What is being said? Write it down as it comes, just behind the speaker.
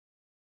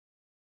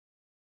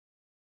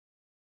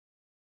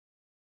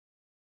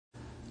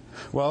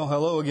Well,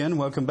 hello again.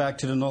 Welcome back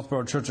to the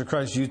Northborough Church of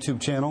Christ YouTube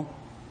channel.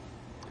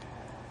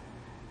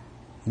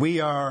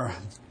 We are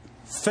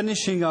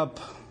finishing up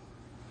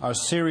our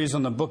series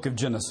on the book of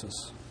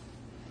Genesis.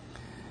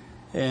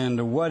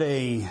 And what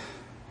a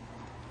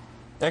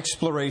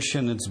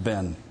exploration it's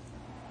been.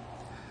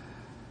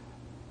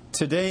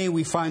 Today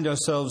we find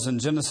ourselves in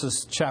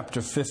Genesis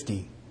chapter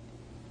 50.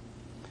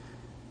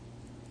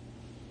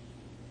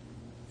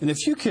 And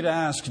if you could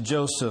ask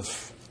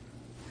Joseph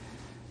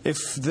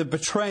if the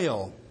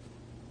betrayal,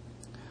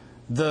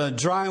 the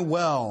dry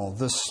well,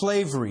 the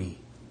slavery,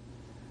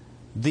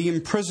 the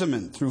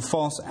imprisonment through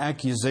false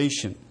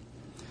accusation,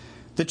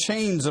 the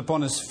chains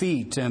upon his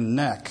feet and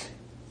neck,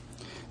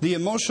 the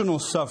emotional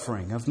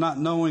suffering of not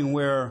knowing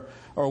where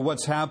or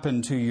what's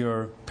happened to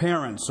your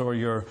parents or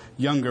your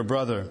younger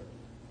brother,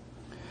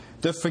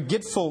 the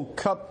forgetful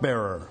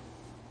cupbearer,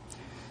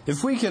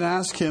 if we could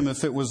ask him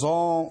if it was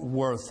all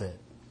worth it,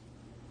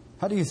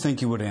 how do you think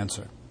he would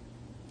answer?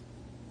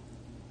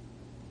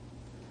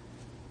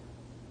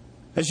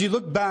 As you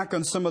look back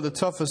on some of the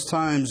toughest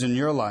times in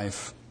your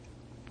life,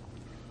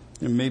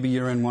 and maybe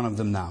you're in one of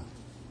them now,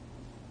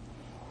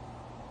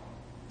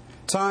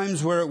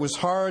 times where it was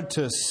hard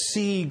to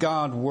see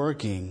God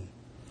working,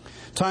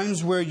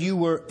 times where you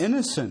were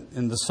innocent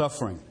in the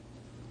suffering,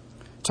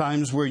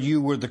 times where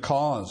you were the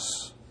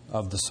cause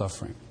of the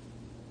suffering,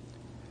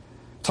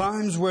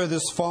 times where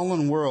this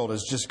fallen world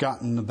has just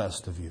gotten the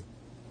best of you.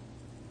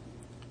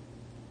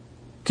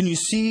 Can you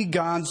see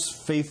God's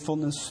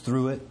faithfulness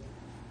through it?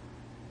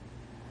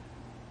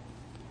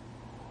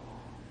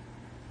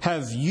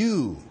 Have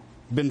you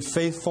been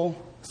faithful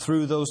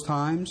through those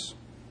times?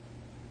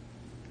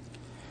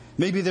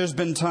 Maybe there's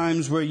been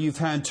times where you've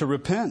had to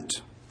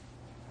repent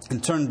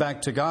and turn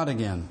back to God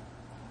again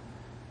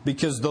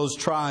because those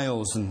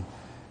trials and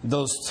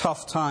those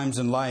tough times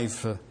in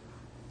life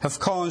have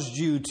caused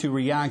you to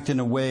react in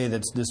a way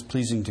that's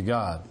displeasing to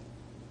God.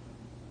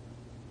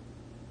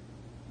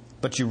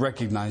 But you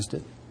recognized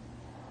it,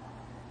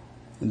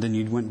 and then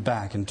you went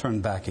back and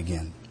turned back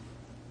again.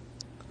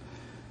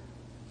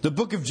 The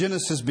book of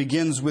Genesis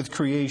begins with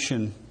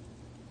creation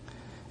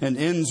and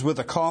ends with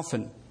a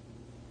coffin.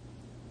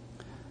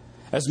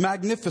 As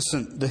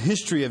magnificent the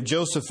history of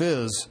Joseph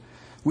is,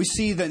 we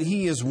see that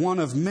he is one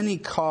of many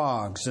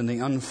cogs in the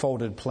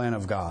unfolded plan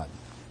of God.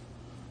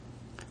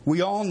 We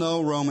all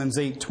know Romans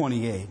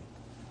 8:28.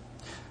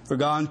 For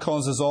God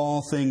causes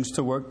all things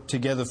to work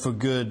together for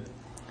good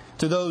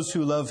to those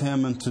who love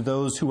Him and to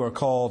those who are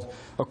called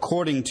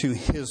according to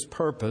His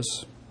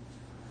purpose.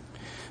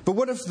 But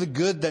what if the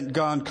good that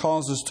God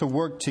causes to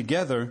work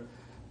together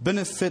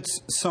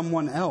benefits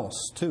someone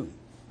else too?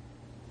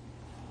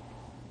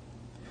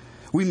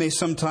 We may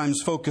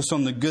sometimes focus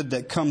on the good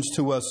that comes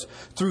to us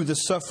through the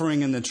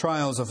suffering and the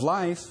trials of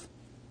life.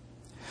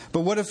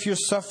 But what if your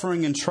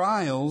suffering and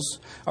trials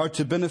are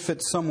to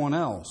benefit someone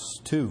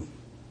else too?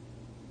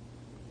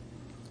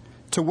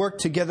 To work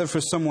together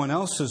for someone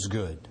else's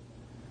good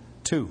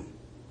too.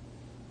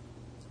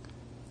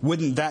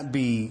 Wouldn't that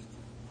be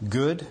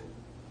good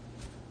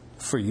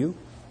for you?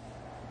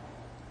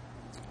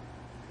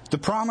 The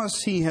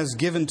promise He has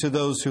given to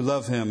those who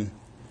love Him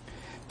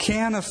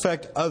can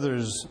affect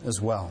others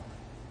as well.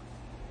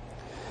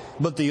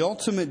 But the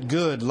ultimate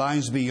good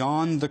lies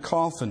beyond the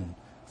coffin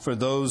for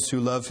those who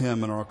love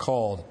Him and are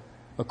called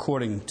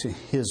according to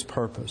His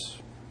purpose.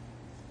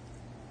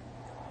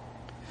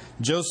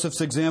 Joseph's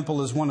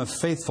example is one of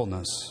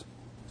faithfulness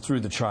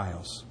through the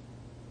trials.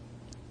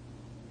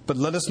 But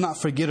let us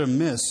not forget or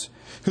miss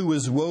who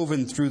is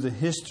woven through the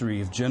history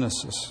of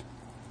Genesis.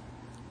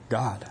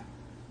 God.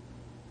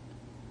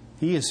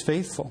 He is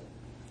faithful.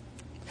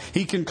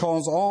 He can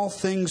cause all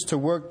things to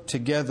work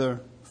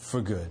together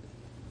for good.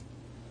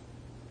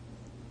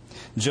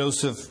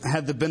 Joseph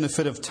had the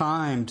benefit of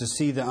time to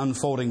see the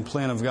unfolding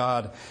plan of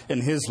God in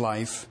his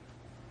life.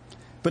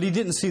 But he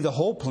didn't see the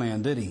whole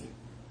plan, did he?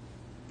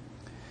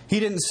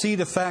 He didn't see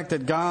the fact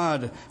that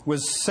God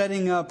was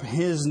setting up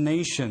His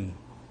nation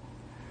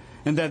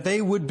and that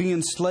they would be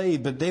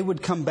enslaved, but they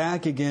would come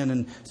back again.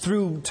 And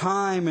through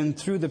time and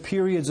through the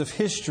periods of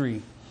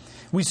history,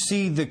 we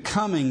see the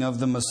coming of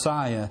the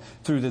Messiah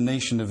through the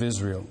nation of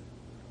Israel.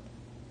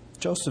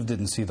 Joseph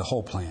didn't see the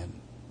whole plan.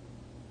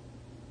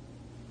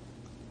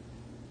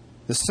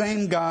 The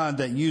same God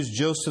that used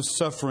Joseph's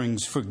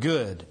sufferings for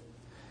good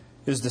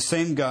is the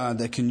same God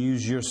that can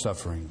use your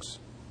sufferings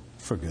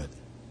for good.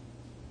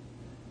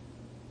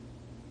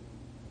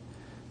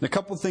 A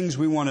couple things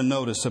we want to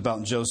notice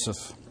about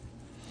Joseph.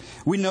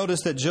 We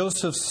notice that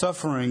Joseph's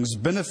sufferings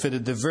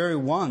benefited the very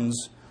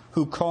ones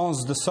who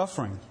caused the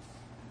suffering.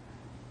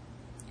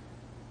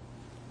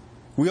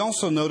 We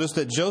also notice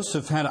that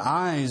Joseph had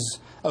eyes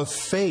of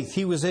faith.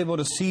 He was able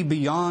to see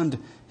beyond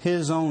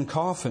his own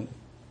coffin.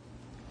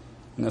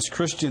 And as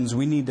Christians,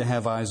 we need to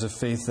have eyes of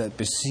faith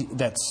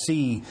that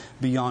see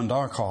beyond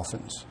our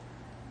coffins.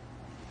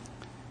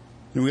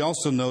 And we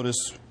also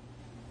notice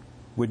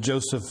what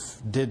Joseph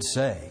did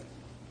say.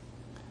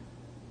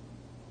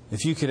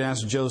 If you could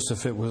ask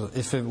Joseph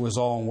if it was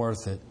all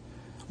worth it,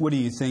 what do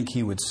you think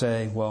he would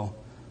say? Well,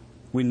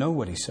 We know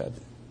what he said.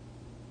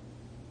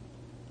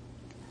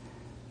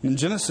 In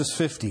Genesis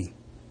 50,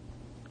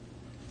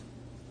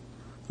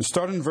 we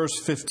start in verse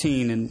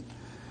 15, and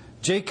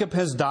Jacob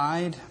has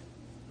died.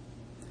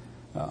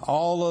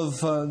 All of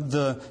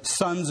the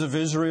sons of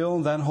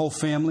Israel, that whole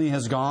family,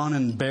 has gone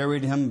and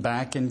buried him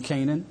back in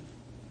Canaan.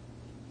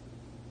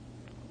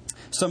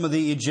 Some of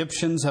the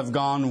Egyptians have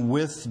gone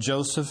with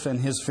Joseph and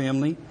his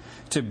family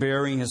to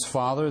bury his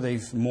father.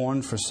 They've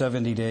mourned for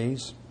 70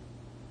 days.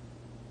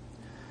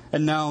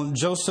 And now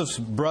Joseph's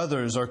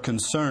brothers are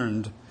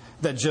concerned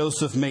that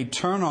Joseph may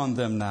turn on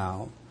them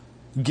now,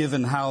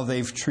 given how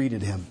they've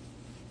treated him.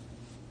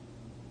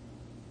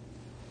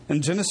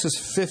 In Genesis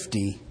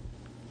 50,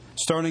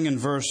 starting in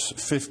verse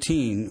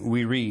 15,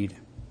 we read,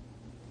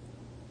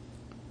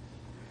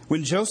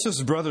 "When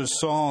Joseph's brothers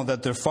saw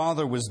that their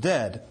father was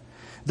dead,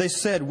 they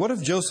said, 'What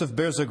if Joseph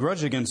bears a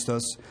grudge against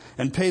us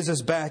and pays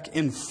us back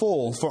in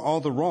full for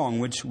all the wrong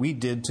which we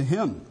did to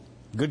him?'"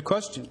 Good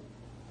question.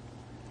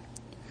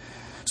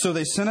 So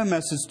they sent a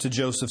message to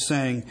Joseph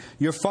saying,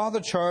 "Your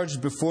father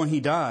charged before he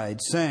died,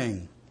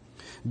 saying,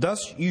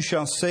 'Thus you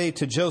shall say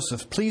to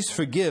Joseph, Please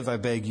forgive, I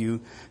beg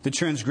you, the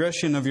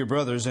transgression of your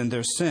brothers and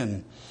their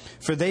sin,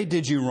 for they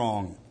did you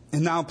wrong.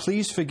 And now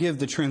please forgive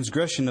the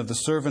transgression of the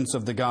servants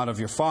of the God of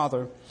your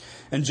father.'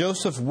 And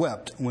Joseph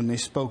wept when they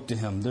spoke to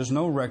him." There's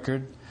no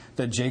record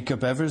that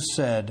Jacob ever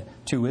said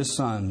to his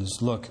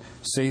sons, "Look,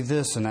 say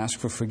this and ask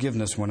for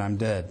forgiveness when I'm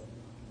dead."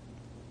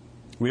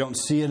 We don't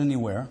see it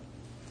anywhere.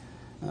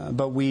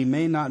 But we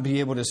may not be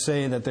able to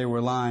say that they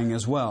were lying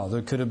as well.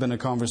 There could have been a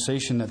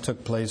conversation that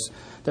took place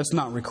that's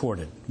not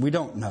recorded. We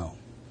don't know.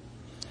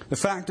 The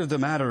fact of the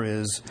matter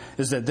is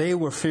that they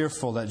were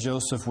fearful that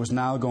Joseph was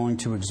now going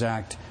to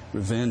exact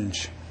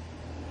revenge.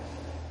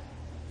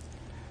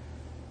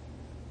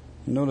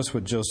 Notice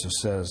what Joseph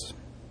says.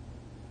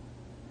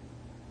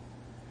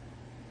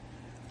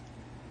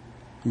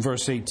 In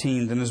verse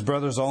 18, "Then his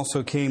brothers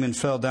also came and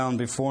fell down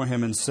before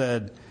him and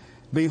said,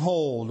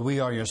 'Behold,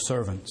 we are your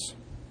servants.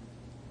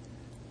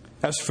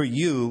 As for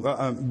you,'"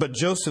 but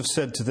Joseph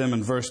said to them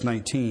in verse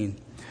 19,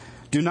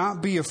 "Do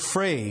not be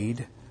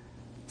afraid,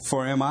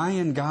 for am I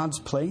in God's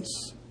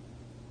place?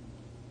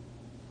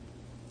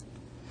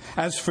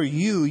 As for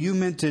you, you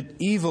meant it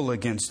evil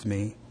against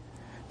me,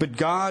 but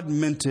God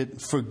meant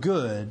it for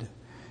good,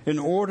 in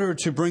order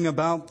to bring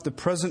about the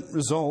present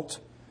result,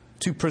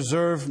 to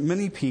preserve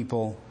many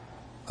people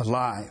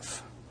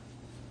alive."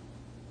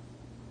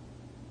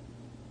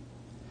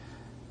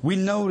 We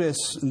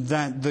notice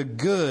that the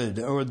good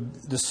or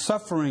the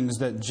sufferings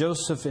that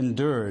Joseph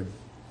endured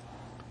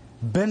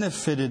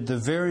benefited the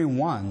very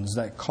ones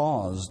that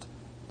caused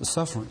the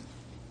suffering.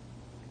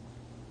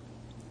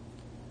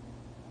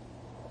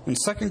 In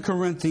 2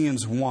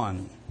 Corinthians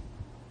 1,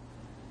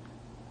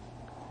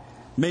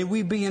 may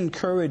we be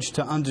encouraged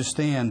to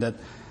understand that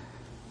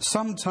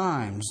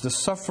sometimes the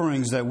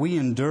sufferings that we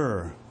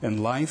endure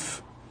in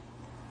life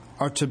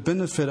are to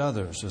benefit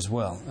others as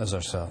well as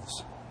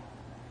ourselves.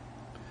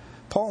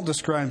 Paul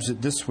describes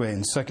it this way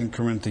in 2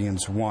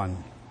 Corinthians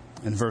 1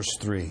 and verse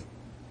 3.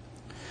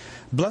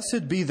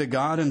 "Blessed be the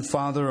God and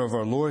Father of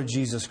our Lord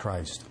Jesus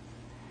Christ,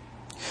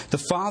 the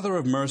Father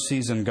of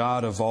mercies and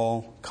God of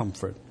all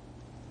comfort,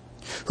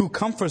 who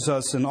comforts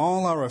us in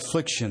all our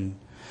affliction,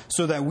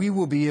 so that we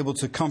will be able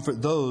to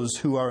comfort those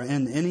who are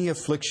in any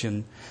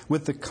affliction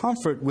with the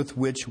comfort with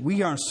which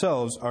we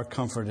ourselves are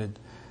comforted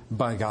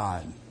by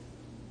God."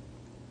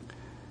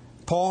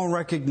 Paul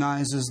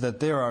recognizes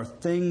that there are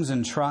things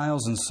and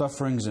trials and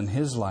sufferings in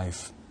his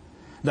life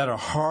that are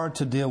hard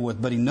to deal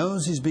with, but he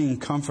knows he's being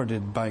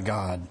comforted by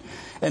God.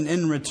 And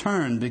in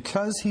return,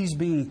 because he's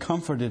being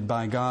comforted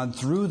by God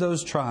through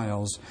those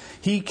trials,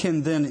 he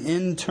can then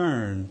in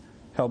turn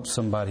help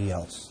somebody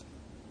else.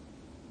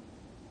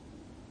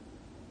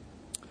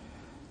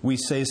 We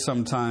say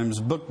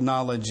sometimes book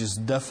knowledge is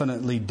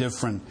definitely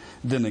different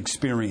than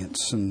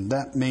experience, and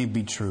that may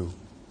be true.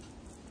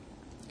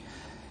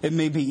 It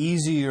may be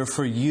easier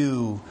for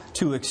you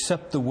to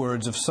accept the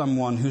words of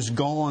someone who's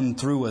gone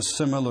through a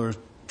similar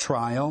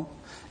trial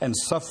and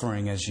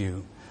suffering as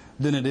you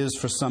than it is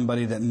for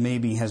somebody that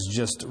maybe has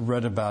just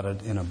read about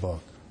it in a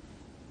book.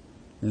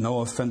 No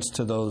offense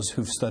to those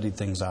who've studied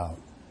things out.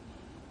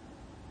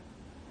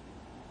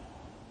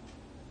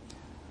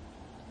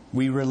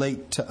 We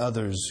relate to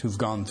others who've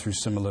gone through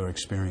similar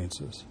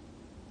experiences.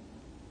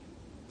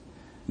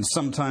 And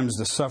sometimes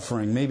the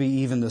suffering, maybe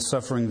even the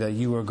suffering that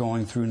you are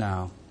going through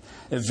now,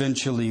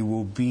 eventually you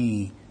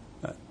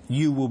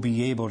will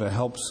be able to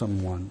help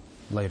someone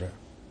later.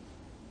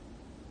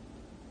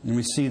 And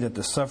we see that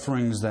the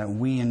sufferings that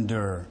we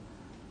endure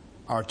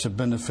are to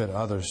benefit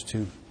others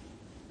too.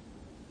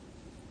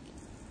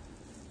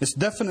 It's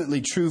definitely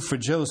true for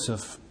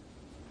Joseph.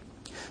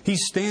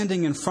 He's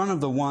standing in front of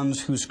the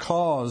ones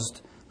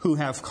who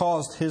have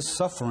caused his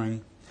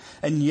suffering,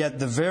 and yet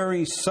the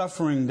very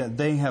suffering that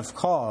they have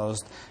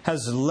caused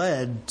has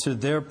led to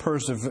their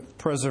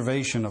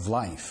preservation of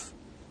life.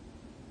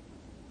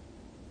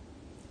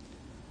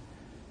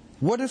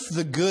 What if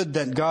the good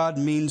that God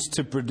means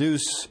to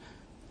produce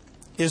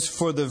is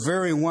for the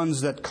very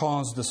ones that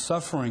cause the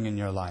suffering in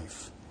your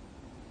life.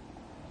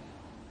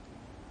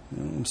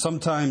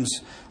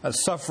 Sometimes a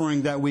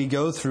suffering that we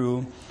go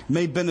through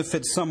may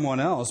benefit someone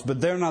else,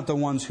 but they're not the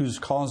ones who's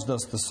caused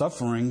us the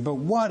suffering. But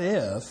what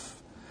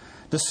if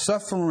the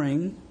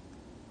suffering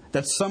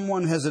that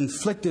someone has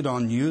inflicted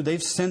on you,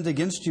 they've sinned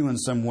against you in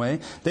some way,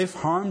 they've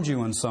harmed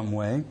you in some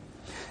way,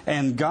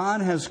 and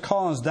God has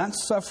caused that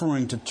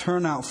suffering to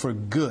turn out for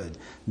good,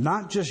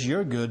 not just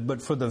your good,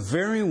 but for the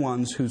very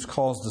ones who's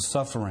caused the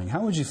suffering?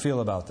 How would you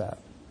feel about that?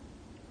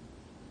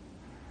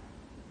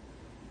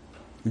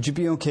 Would you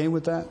be okay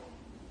with that?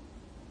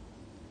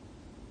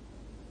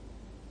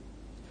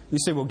 You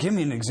say, well, give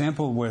me an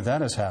example where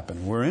that has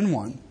happened. We're in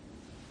one.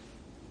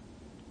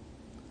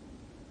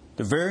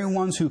 The very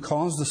ones who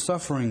caused the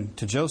suffering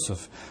to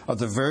Joseph are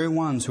the very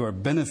ones who are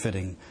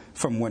benefiting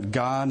from what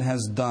God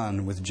has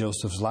done with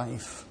Joseph's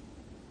life.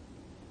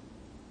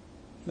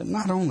 But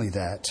not only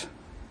that.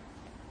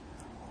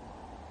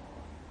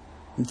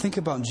 And think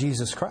about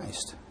Jesus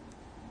Christ.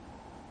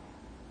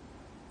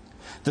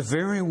 The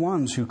very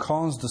ones who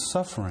caused the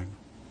suffering,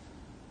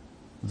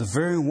 the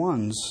very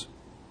ones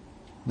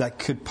that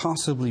could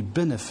possibly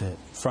benefit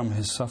from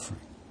His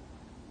suffering.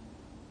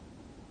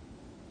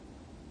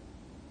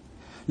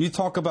 You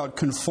talk about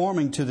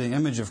conforming to the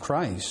image of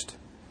Christ.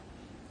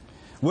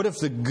 What if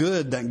the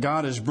good that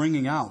God is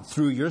bringing out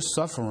through your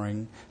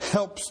suffering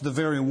helps the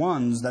very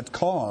ones that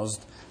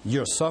caused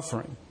your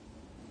suffering?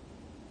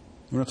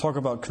 We're going to talk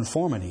about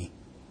conformity.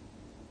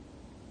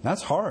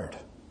 That's hard.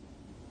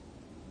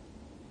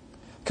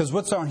 Because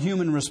what's our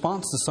human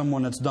response to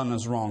someone that's done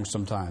us wrong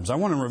sometimes? I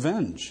want a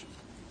revenge.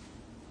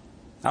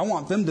 I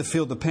want them to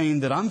feel the pain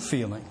that I'm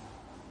feeling.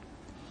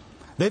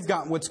 They've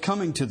got what's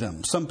coming to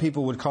them. Some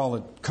people would call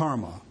it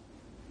karma.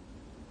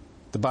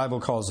 The Bible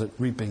calls it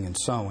reaping and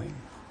sowing.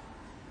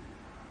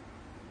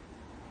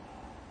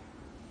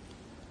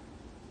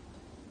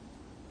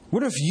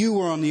 What if you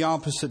were on the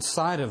opposite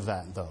side of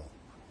that, though?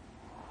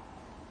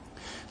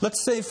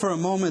 Let's say for a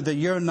moment that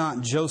you're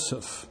not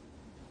Joseph.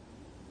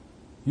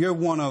 You're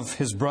one of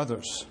his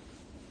brothers.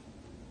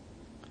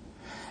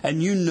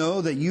 And you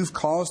know that you've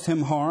caused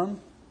him harm.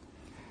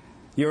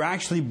 You're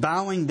actually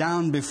bowing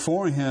down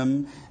before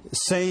him,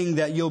 saying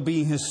that you'll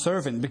be his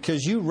servant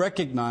because you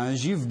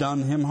recognize you've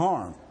done him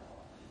harm.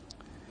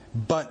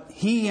 But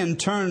he in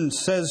turn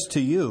says to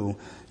you,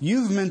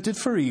 you've meant it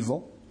for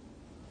evil,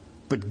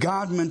 but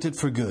God meant it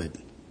for good.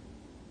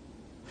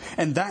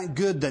 And that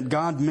good that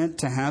God meant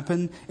to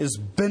happen is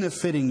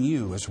benefiting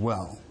you as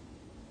well.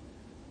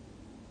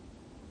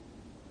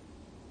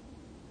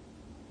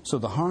 So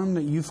the harm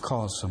that you've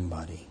caused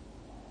somebody,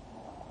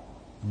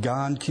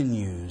 God can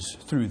use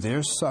through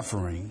their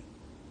suffering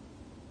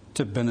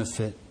to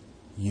benefit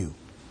you.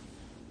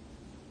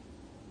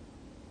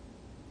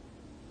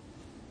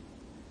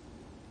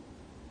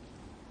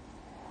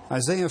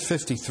 Isaiah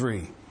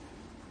 53.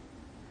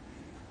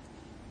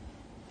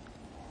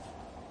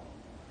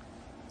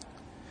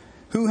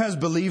 Who has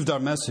believed our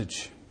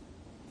message?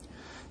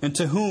 And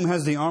to whom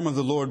has the arm of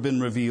the Lord been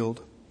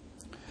revealed?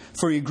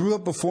 For he grew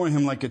up before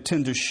him like a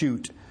tender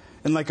shoot,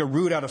 and like a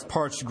root out of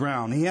parched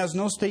ground. He has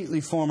no stately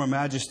form or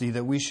majesty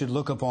that we should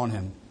look upon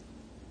him,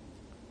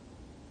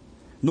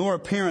 nor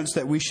appearance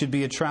that we should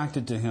be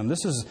attracted to him.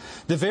 This is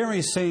the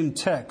very same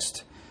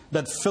text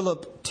that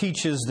Philip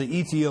teaches the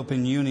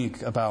Ethiopian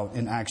eunuch about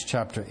in Acts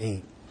chapter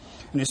 8.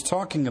 And he's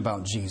talking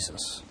about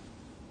Jesus.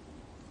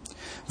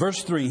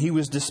 Verse 3, he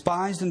was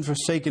despised and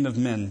forsaken of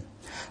men,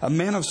 a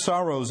man of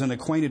sorrows and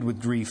acquainted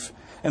with grief,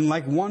 and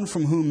like one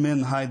from whom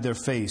men hide their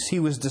face. He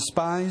was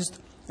despised,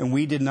 and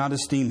we did not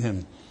esteem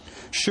him.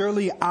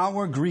 Surely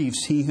our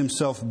griefs he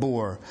himself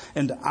bore,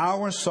 and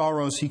our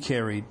sorrows he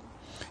carried.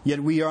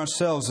 Yet we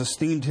ourselves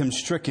esteemed him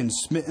stricken,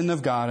 smitten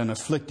of God, and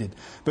afflicted.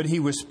 But he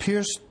was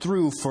pierced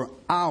through for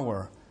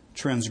our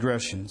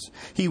transgressions.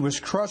 He was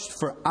crushed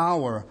for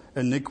our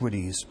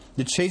iniquities.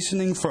 The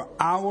chastening for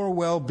our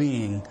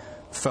well-being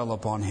fell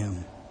upon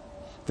him.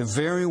 The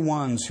very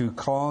ones who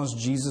caused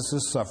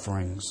Jesus'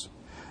 sufferings,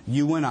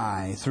 you and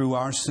I, through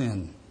our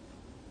sin,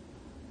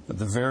 are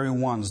the very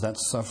ones that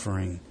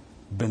suffering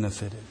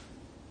benefited,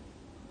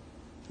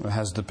 or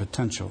has the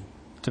potential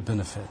to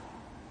benefit.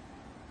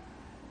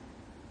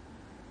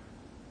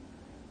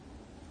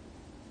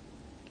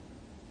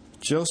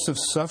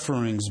 Joseph's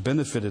sufferings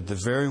benefited the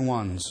very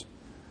ones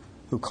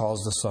who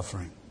caused the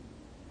suffering.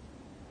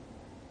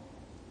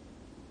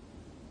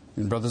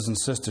 And brothers and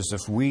sisters,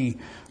 if we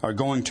are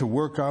going to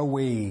work our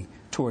way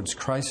towards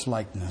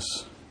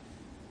Christ-likeness,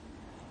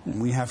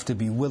 we have to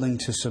be willing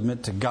to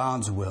submit to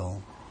God's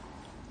will.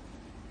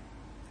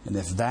 And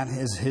if that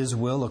is His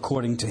will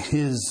according to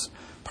His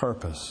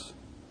purpose,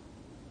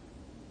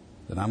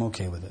 then I'm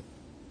okay with it.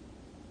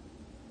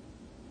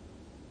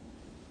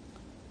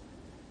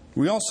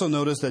 We also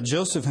notice that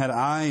Joseph had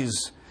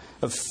eyes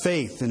of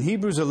faith. In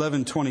Hebrews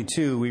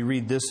 11:22, we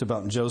read this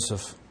about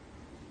Joseph.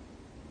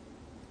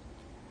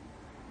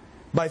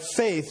 By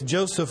faith,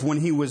 Joseph,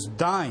 when he was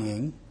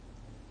dying,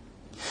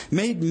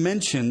 made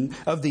mention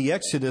of the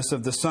exodus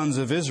of the sons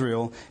of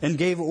Israel and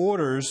gave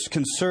orders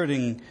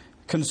concerning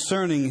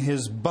concerning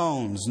his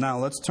bones. Now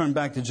let's turn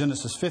back to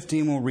Genesis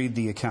 50 and we'll read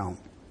the account.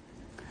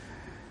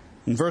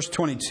 In verse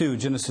 22,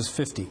 Genesis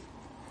 50.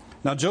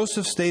 Now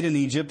Joseph stayed in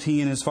Egypt,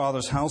 he and his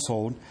father's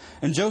household,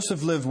 and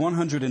Joseph lived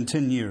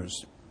 110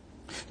 years.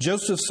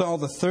 Joseph saw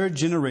the third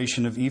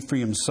generation of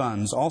Ephraim's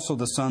sons. Also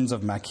the sons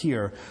of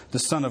Machir, the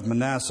son of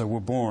Manasseh,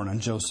 were born on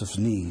Joseph's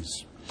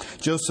knees.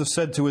 Joseph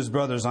said to his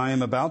brothers, I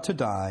am about to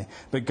die,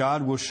 but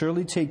God will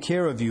surely take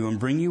care of you and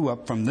bring you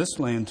up from this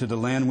land to the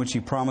land which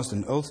he promised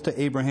an oath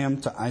to Abraham,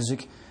 to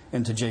Isaac,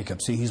 and to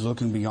Jacob. See, he's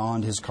looking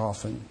beyond his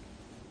coffin.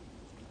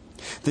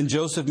 Then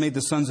Joseph made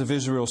the sons of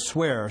Israel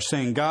swear,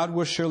 saying, God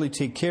will surely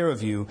take care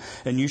of you,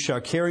 and you shall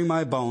carry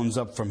my bones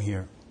up from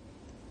here.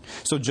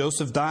 So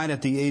Joseph died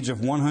at the age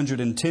of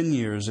 110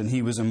 years, and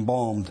he was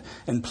embalmed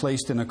and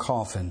placed in a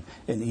coffin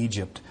in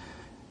Egypt.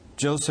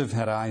 Joseph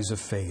had eyes of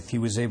faith. He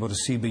was able to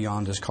see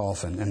beyond his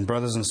coffin. And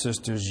brothers and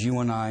sisters, you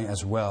and I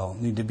as well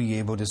need to be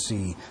able to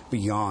see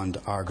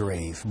beyond our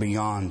grave,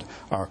 beyond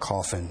our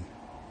coffin.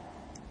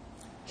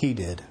 He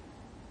did.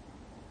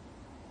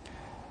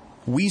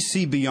 We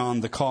see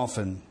beyond the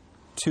coffin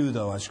too,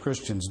 though, as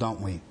Christians,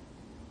 don't we?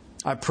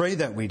 I pray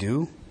that we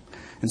do.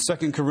 In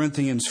 2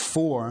 Corinthians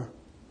 4,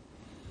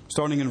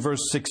 starting in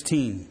verse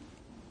 16.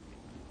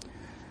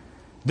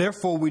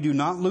 Therefore we do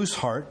not lose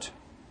heart,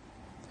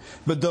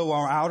 but though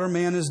our outer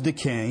man is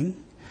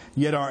decaying,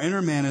 yet our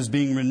inner man is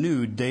being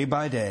renewed day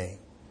by day.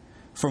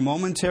 For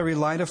momentary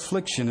light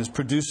affliction is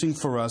producing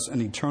for us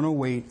an eternal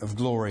weight of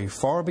glory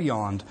far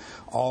beyond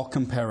all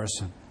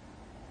comparison.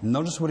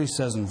 Notice what he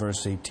says in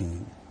verse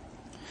 18.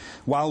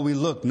 While we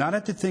look not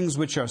at the things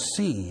which are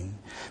seen,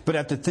 but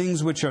at the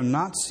things which are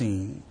not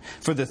seen.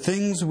 For the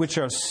things which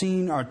are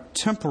seen are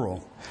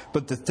temporal,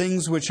 but the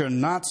things which are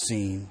not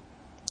seen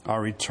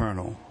are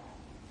eternal.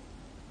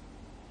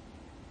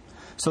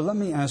 So let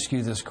me ask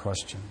you this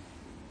question.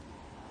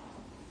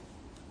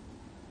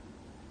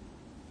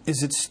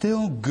 Is it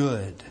still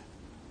good,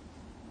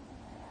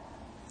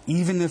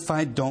 even if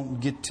I don't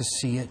get to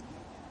see it?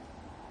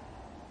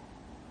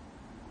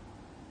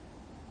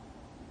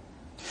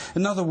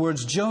 In other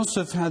words,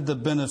 Joseph had the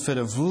benefit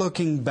of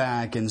looking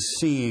back and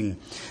seeing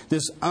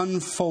this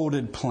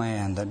unfolded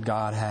plan that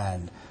God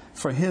had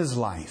for his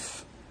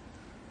life.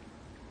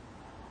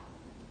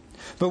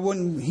 But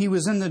when he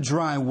was in the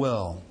dry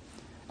well,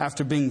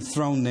 after being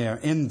thrown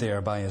in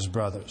there by his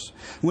brothers,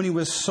 when he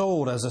was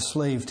sold as a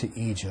slave to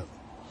Egypt,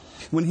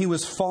 when he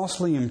was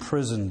falsely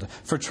imprisoned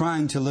for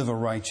trying to live a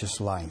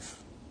righteous life,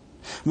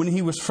 when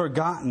he was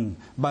forgotten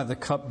by the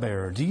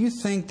cupbearer, do you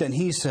think that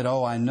he said,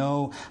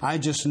 I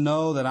just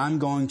know that I'm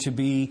going to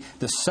be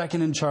the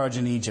second in charge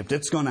in Egypt.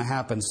 It's going to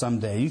happen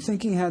someday. You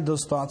think he had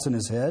those thoughts in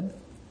his head?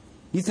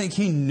 You think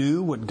he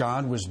knew what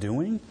God was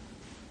doing?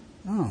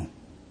 No.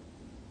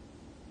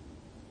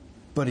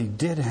 But he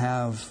did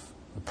have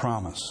a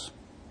promise.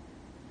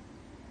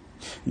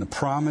 And the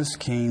promise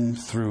came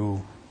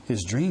through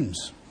his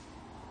dreams.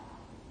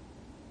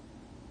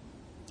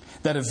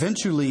 That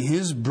eventually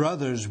his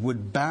brothers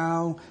would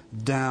bow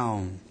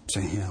down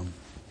to him.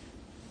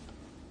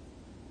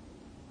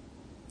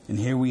 And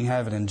here we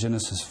have it in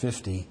Genesis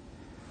 50.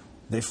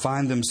 They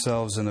find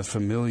themselves in a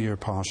familiar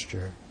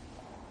posture,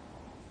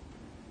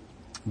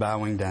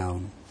 bowing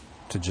down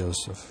to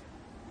Joseph.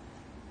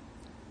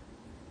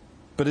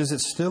 But is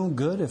it still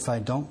good if I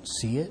don't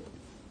see it?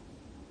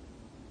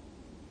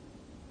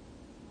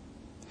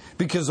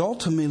 Because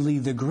ultimately,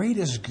 the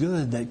greatest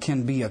good that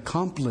can be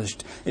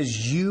accomplished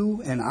is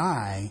you and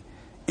I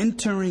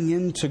entering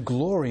into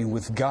glory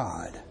with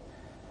God,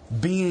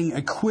 being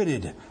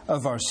acquitted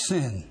of our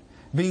sin,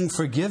 being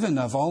forgiven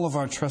of all of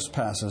our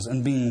trespasses,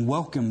 and being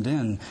welcomed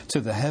in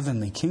to the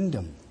heavenly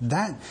kingdom.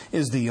 That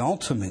is the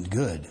ultimate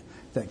good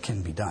that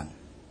can be done.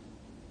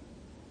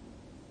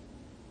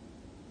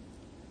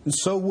 And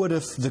so what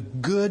if the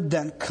good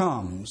that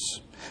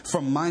comes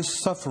from my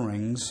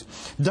sufferings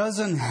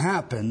doesn't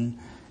happen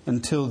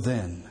until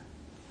then?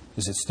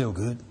 Is it still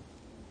good?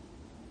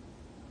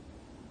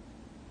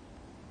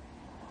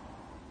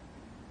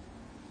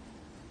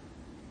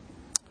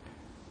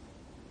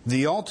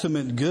 The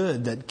ultimate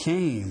good that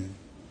came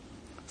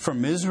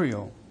from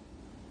Israel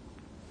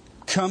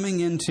coming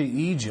into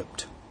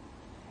Egypt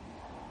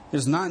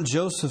is not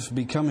Joseph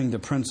becoming the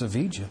prince of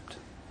Egypt.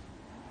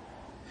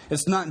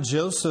 It's not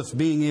Joseph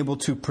being able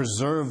to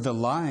preserve the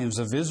lives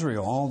of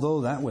Israel,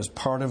 although that was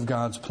part of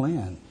God's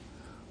plan.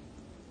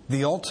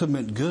 The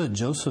ultimate good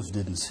Joseph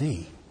didn't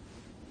see.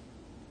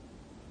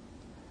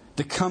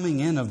 The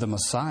coming in of the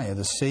Messiah,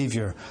 the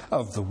Savior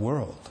of the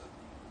world.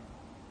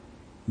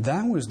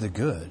 That was the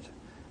good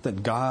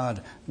that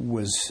God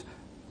was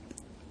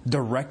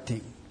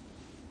directing.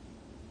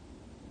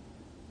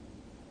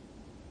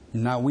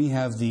 Now we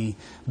have the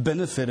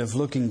benefit of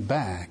looking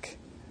back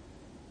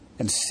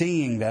and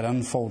seeing that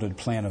unfolded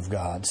plan of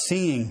God,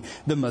 seeing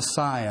the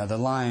Messiah, the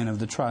Lion of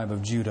the tribe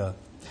of Judah,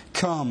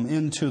 come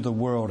into the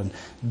world and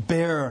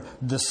bear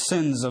the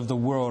sins of the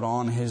world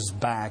on his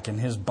back and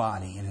his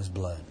body and his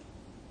blood.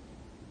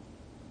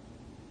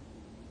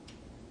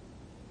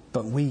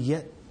 But we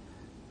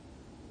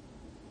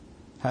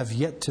have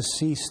yet to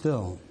see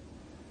still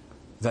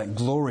that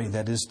glory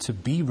that is to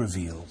be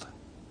revealed.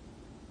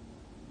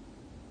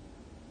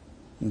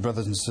 And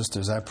brothers and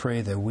sisters, I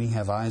pray that we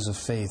have eyes of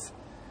faith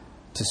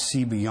to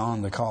see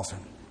beyond the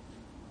coffin.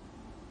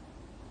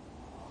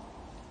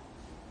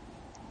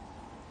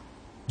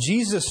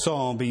 Jesus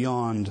saw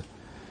beyond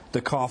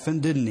the coffin,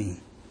 didn't he?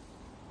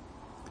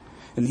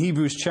 In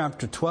Hebrews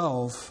chapter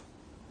 12,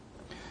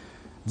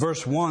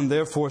 verse 1,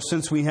 therefore,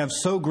 since we have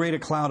so great a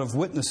cloud of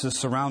witnesses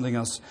surrounding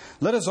us,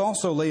 let us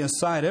also lay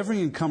aside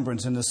every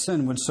encumbrance and the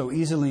sin which so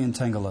easily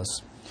entangle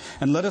us.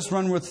 And let us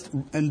run with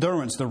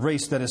endurance the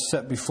race that is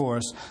set before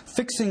us,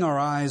 fixing our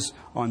eyes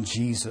on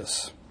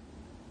Jesus,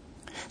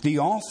 the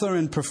author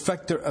and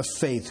perfecter of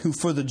faith, who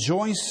for the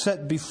joy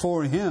set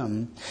before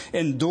him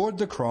endured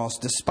the cross,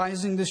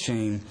 despising the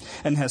shame,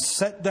 and has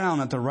sat down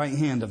at the right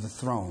hand of the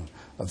throne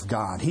of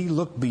God. He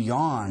looked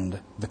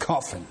beyond the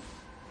coffin.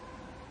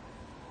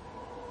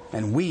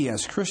 And we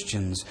as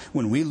Christians,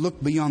 when we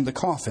look beyond the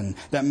coffin,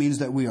 that means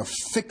that we are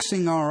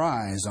fixing our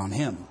eyes on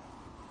Him.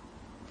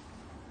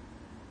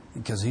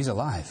 Because He's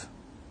alive.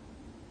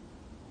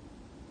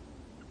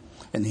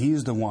 And He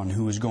is the one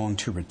who is going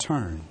to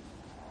return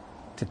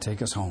to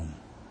take us home.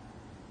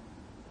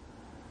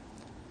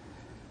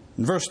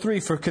 In verse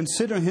 3, for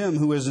consider Him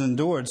who has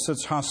endured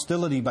such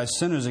hostility by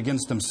sinners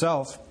against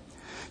Himself,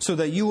 so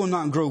that you will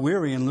not grow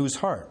weary and lose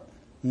heart.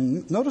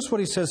 Notice what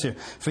he says here.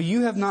 For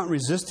you have not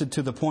resisted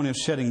to the point of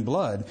shedding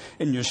blood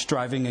in your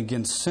striving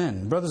against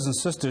sin. Brothers and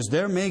sisters,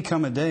 there may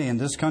come a day in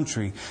this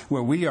country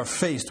where we are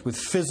faced with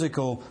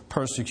physical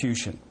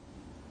persecution.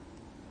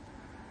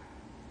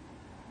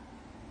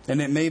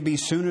 And it may be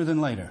sooner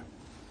than later.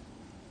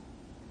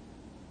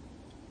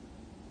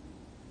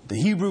 The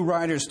Hebrew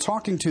writer is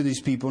talking to these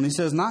people and he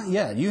says, not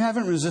yet. You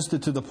haven't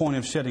resisted to the point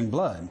of shedding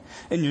blood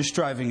in your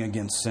striving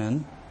against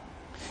sin.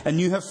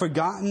 And you have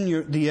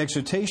forgotten the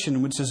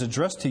exhortation which is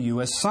addressed to you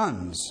as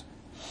sons.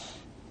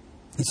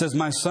 He says,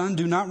 my son,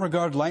 do not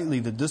regard lightly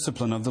the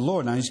discipline of the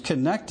Lord. Now he's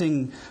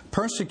connecting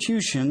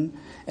persecution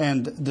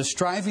and the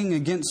striving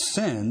against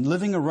sin,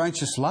 living a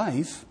righteous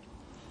life.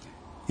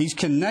 He's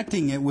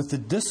connecting it with the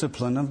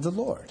discipline of the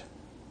Lord.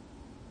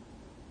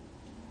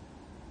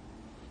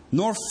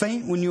 Nor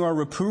faint when you are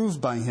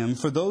reproved by Him,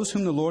 for those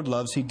whom the Lord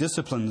loves He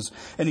disciplines,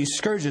 and He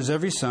scourges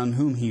every son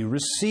whom He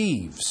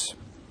receives.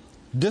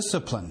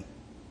 Discipline.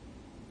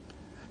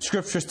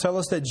 Scriptures tell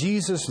us that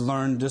Jesus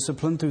learned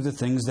discipline through the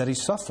things that He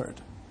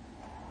suffered.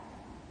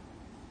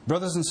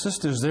 Brothers and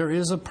sisters, there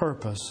is a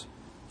purpose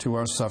to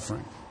our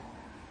suffering.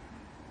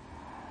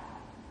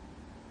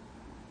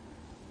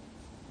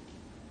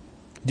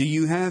 Do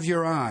you have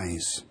your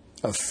eyes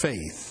of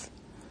faith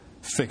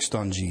fixed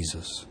on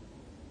Jesus?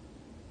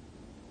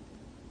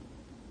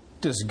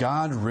 Does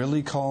God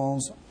really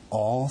cause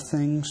all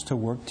things to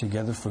work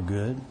together for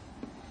good?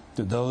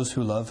 To those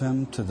who love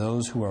Him, to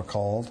those who are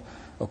called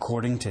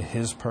according to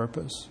His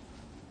purpose?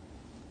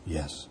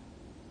 Yes.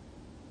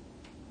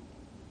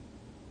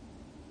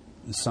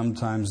 And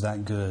sometimes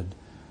that good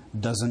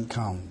doesn't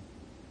come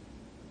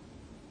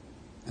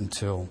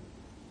until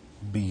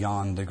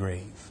beyond the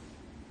grave.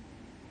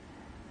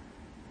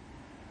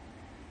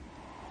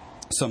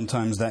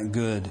 Sometimes that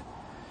good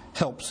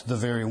helps the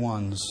very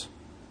ones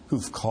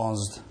who've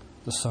caused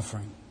the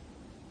suffering.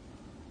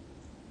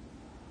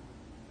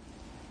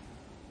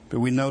 But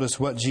we notice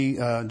what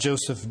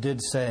Joseph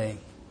did say.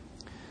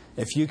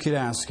 If you could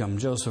ask him,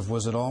 Joseph,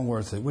 was it all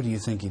worth it? What do you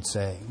think he'd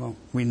say? Well,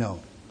 we know.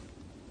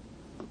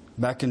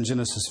 Back in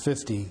Genesis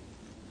 50,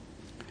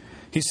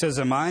 he says,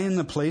 am I in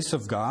the place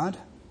of God?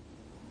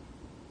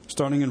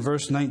 Starting in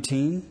verse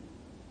 19.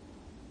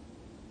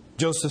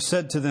 Joseph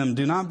said to them,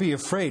 do not be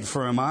afraid,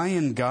 for am I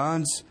in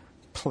God's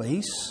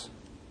place?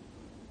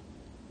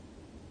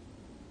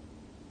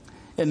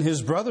 In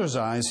his brother's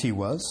eyes he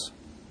was.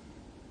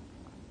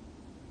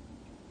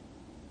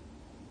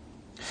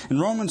 In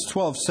Romans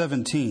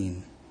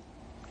 12:17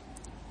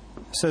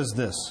 says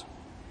this,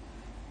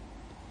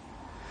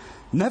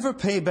 never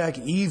pay back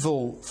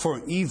evil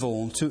for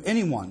evil to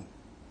anyone.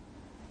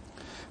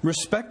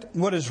 Respect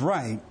what is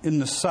right in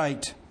the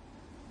sight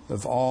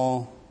of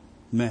all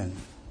men.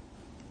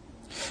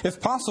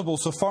 If possible,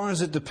 so far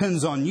as it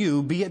depends on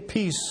you, be at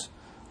peace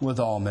with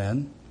all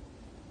men.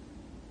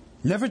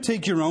 Never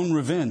take your own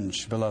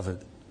revenge,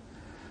 beloved,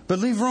 but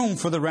leave room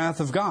for the wrath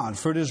of God,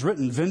 for it is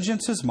written,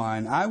 vengeance is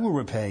mine, I will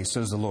repay,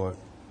 says the Lord.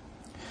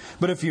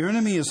 But if your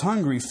enemy is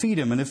hungry, feed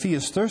him, and if he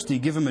is thirsty,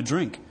 give him a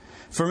drink.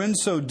 For in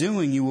so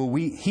doing you will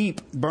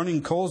heap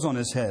burning coals on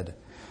his head.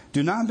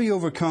 Do not be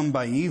overcome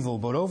by evil,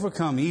 but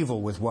overcome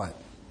evil with what?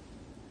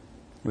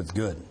 With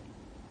good.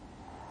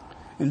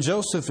 And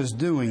Joseph is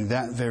doing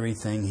that very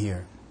thing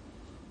here.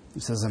 He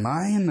says, am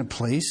I in the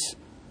place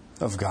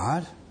of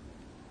God?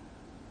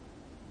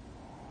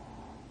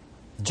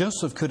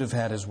 Joseph could have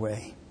had his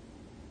way.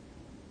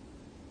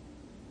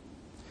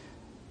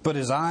 But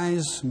his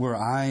eyes were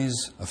eyes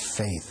of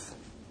faith.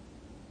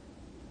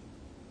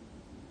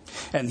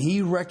 And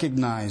he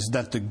recognized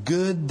that the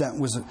good that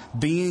was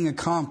being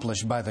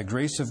accomplished by the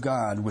grace of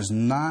God was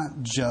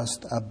not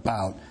just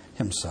about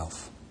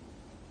himself.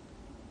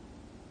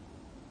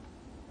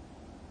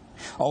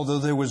 Although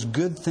there was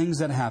good things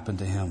that happened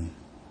to him,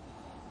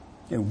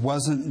 it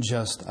wasn't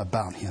just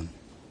about him.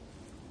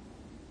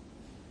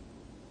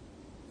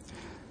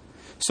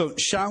 So,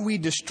 shall we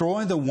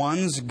destroy the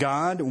ones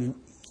God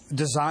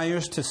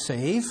desires to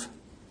save?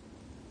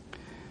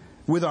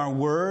 With our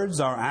words,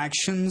 our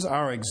actions,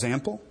 our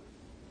example?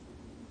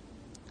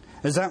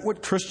 Is that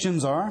what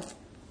Christians are?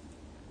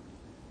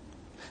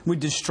 We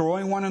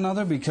destroy one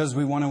another because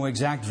we want to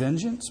exact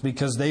vengeance,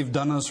 because they've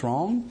done us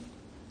wrong?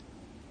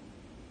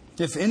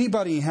 If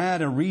anybody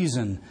had a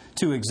reason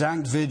to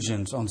exact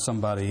vengeance on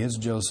somebody, it's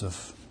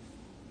Joseph.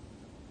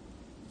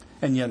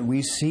 And yet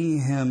we see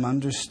him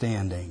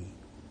understanding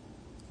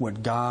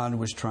what God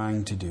was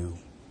trying to do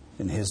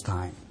in his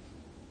time.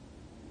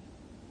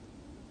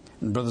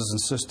 And brothers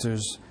and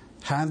sisters,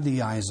 have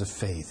the eyes of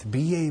faith.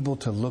 Be able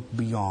to look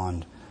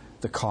beyond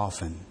the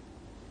coffin.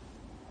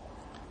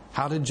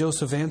 How did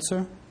Joseph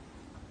answer?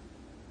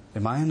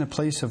 Am I in the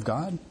place of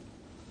God?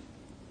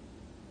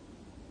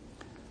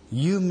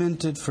 You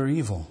meant it for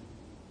evil,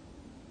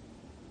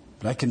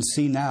 but I can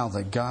see now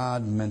that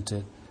God meant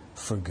it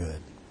for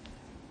good.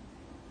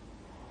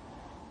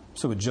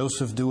 So would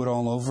Joseph do it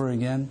all over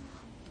again?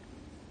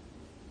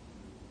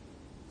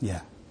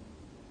 Yeah.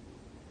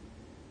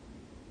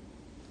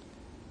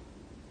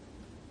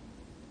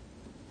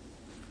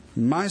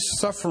 My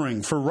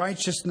suffering for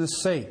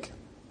righteousness' sake.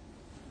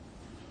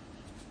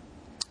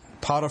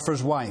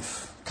 Potiphar's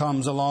wife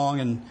comes along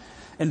and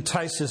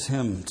entices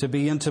him to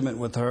be intimate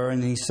with her,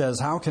 and he says,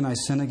 how can I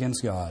sin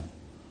against God?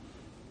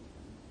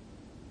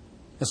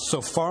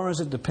 So far as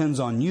it depends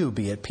on you,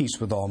 be at peace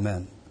with all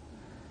men.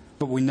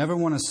 But we never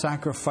want to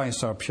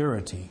sacrifice our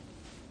purity.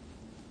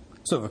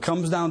 So if it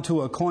comes down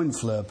to a coin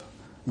flip,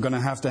 I'm going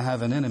to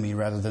have an enemy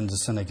rather than to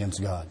sin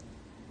against God.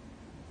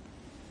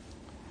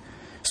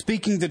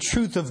 Speaking the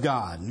truth of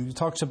God. He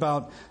talks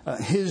about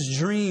his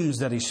dreams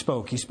that he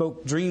spoke. He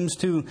spoke dreams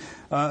to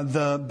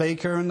the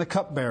baker and the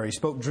cupbearer. He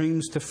spoke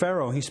dreams to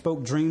Pharaoh. He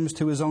spoke dreams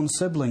to his own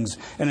siblings,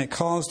 and it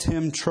caused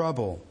him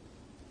trouble.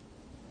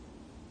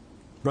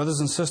 Brothers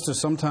and sisters,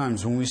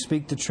 sometimes when we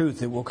speak the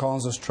truth, it will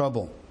cause us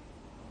trouble.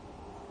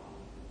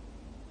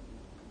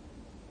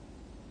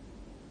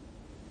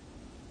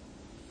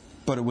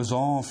 But it was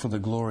all for the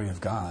glory of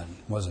God,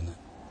 wasn't it?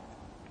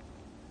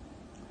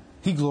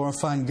 He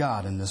glorified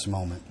God in this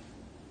moment.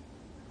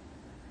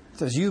 It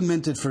says, you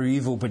meant it for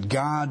evil, but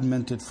God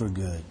meant it for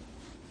good.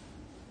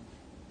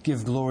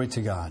 Give glory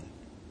to God.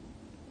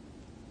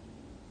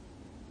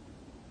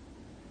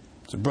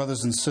 So,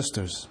 brothers and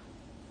sisters,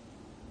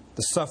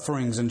 the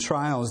sufferings and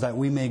trials that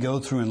we may go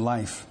through in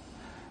life,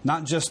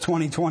 not just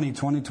 2020,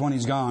 2020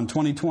 is gone,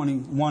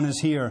 2021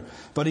 is here,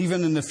 but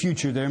even in the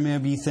future there will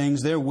be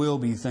things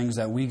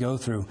that we go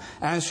through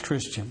as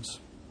Christians.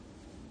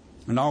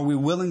 And are we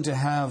willing to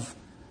have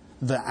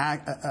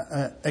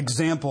the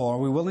example? Are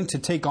we willing to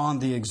take on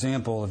the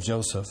example of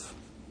Joseph?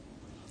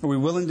 Are we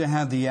willing to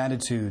have the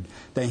attitude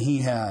that he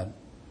had,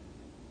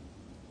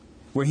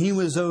 where he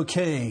was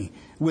okay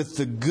with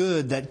the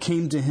good that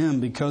came to him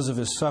because of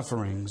his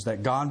sufferings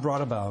that God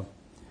brought about,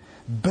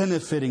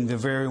 benefiting the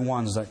very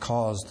ones that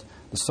caused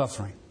the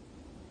suffering?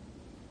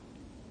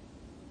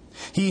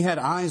 He had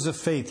eyes of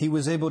faith. He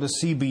was able to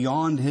see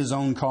beyond his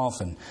own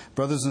coffin.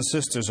 Brothers and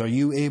sisters, are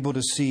you able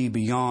to see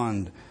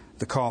beyond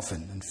the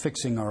coffin and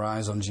fixing our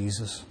eyes on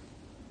Jesus?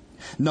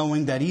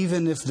 Knowing that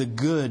even if the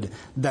good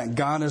that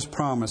God has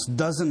promised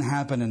doesn't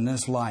happen in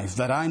this life,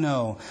 that I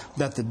know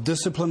that the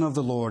discipline of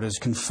the Lord is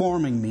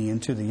conforming me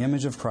into the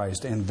image of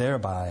Christ, and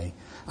thereby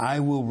I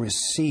will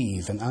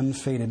receive an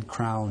unfaded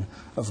crown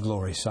of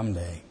glory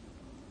someday.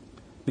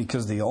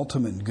 Because the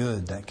ultimate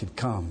good that could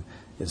come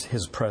is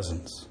His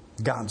presence,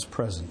 God's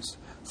presence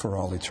for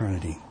all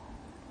eternity.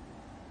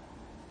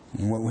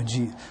 And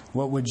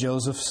what would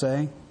Joseph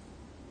say?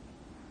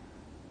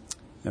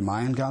 Am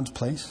I in God's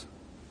place?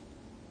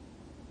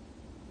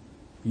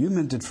 You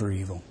meant it for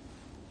evil,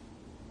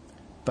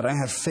 but I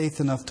have faith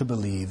enough to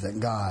believe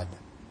that God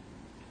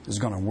is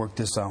going to work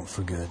this out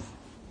for good.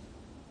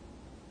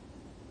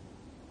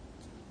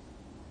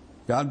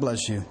 God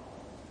bless you.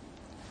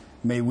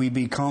 May we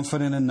be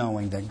confident in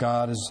knowing that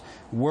God is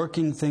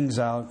working things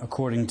out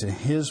according to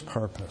His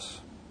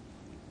purpose.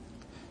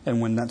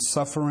 And when that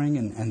suffering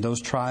and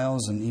those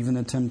trials and even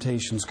the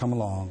temptations come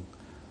along,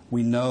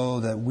 we know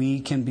that we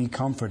can be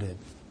comforted.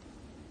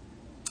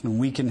 And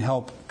we can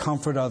help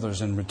comfort others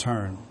in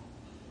return.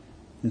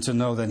 And to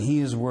know that He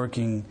is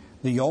working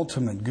the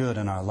ultimate good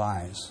in our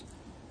lives,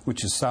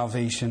 which is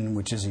salvation,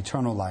 which is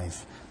eternal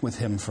life with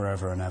Him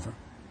forever and ever.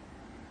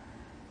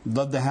 I'd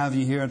love to have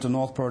you here at the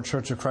Northborough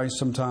Church of Christ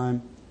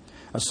sometime.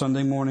 Our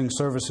Sunday morning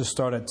services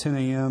start at 10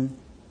 a.m.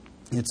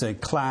 It's a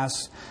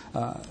class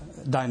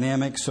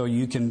dynamic, so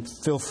you can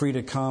feel free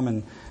to come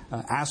and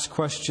ask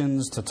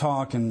questions, to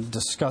talk and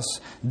discuss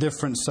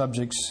different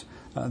subjects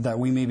that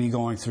we may be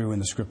going through in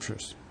the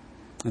Scriptures.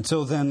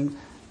 Until then,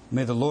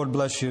 may the Lord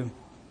bless you.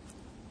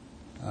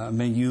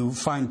 May you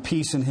find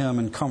peace in Him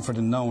and comfort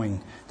in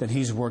knowing that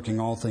He's working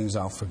all things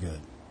out for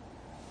good.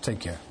 Take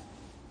care.